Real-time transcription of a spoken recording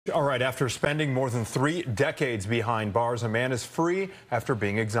All right, after spending more than 3 decades behind bars, a man is free after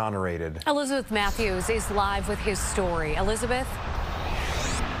being exonerated. Elizabeth Matthews is live with his story. Elizabeth?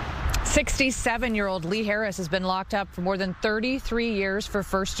 67-year-old Lee Harris has been locked up for more than 33 years for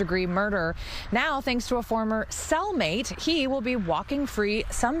first-degree murder. Now, thanks to a former cellmate, he will be walking free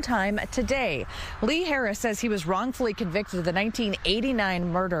sometime today. Lee Harris says he was wrongfully convicted of the 1989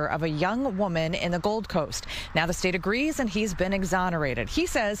 murder of a young woman in the Gold Coast. Now the state agrees and he's been exonerated. He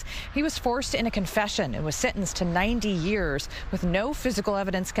says he was forced in a confession and was sentenced to 90 years with no physical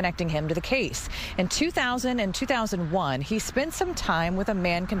evidence connecting him to the case. In 2000 and 2001, he spent some time with a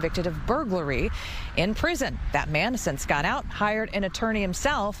man convicted of burglary in prison. That man has since got out, hired an attorney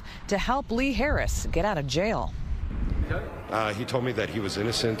himself to help Lee Harris get out of jail. He told me that he was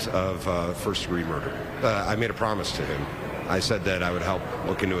innocent of first-degree murder. I made a promise to him. I said that I would help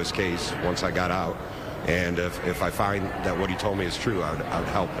look into his case once I got out, and if I find that what he told me is true, I would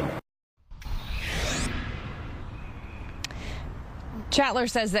help him. Chatler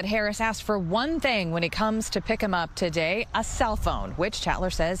says that Harris asked for one thing when he comes to pick him up today, a cell phone, which Chatler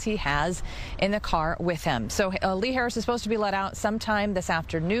says he has in the car with him. So Lee Harris is supposed to be let out sometime this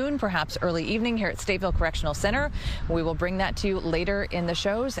afternoon, perhaps early evening here at Statesville Correctional Center. We will bring that to you later in the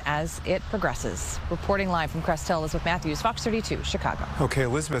shows as it progresses. Reporting live from Crest Hill, Elizabeth Matthews, Fox 32, Chicago. Okay,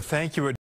 Elizabeth, thank you.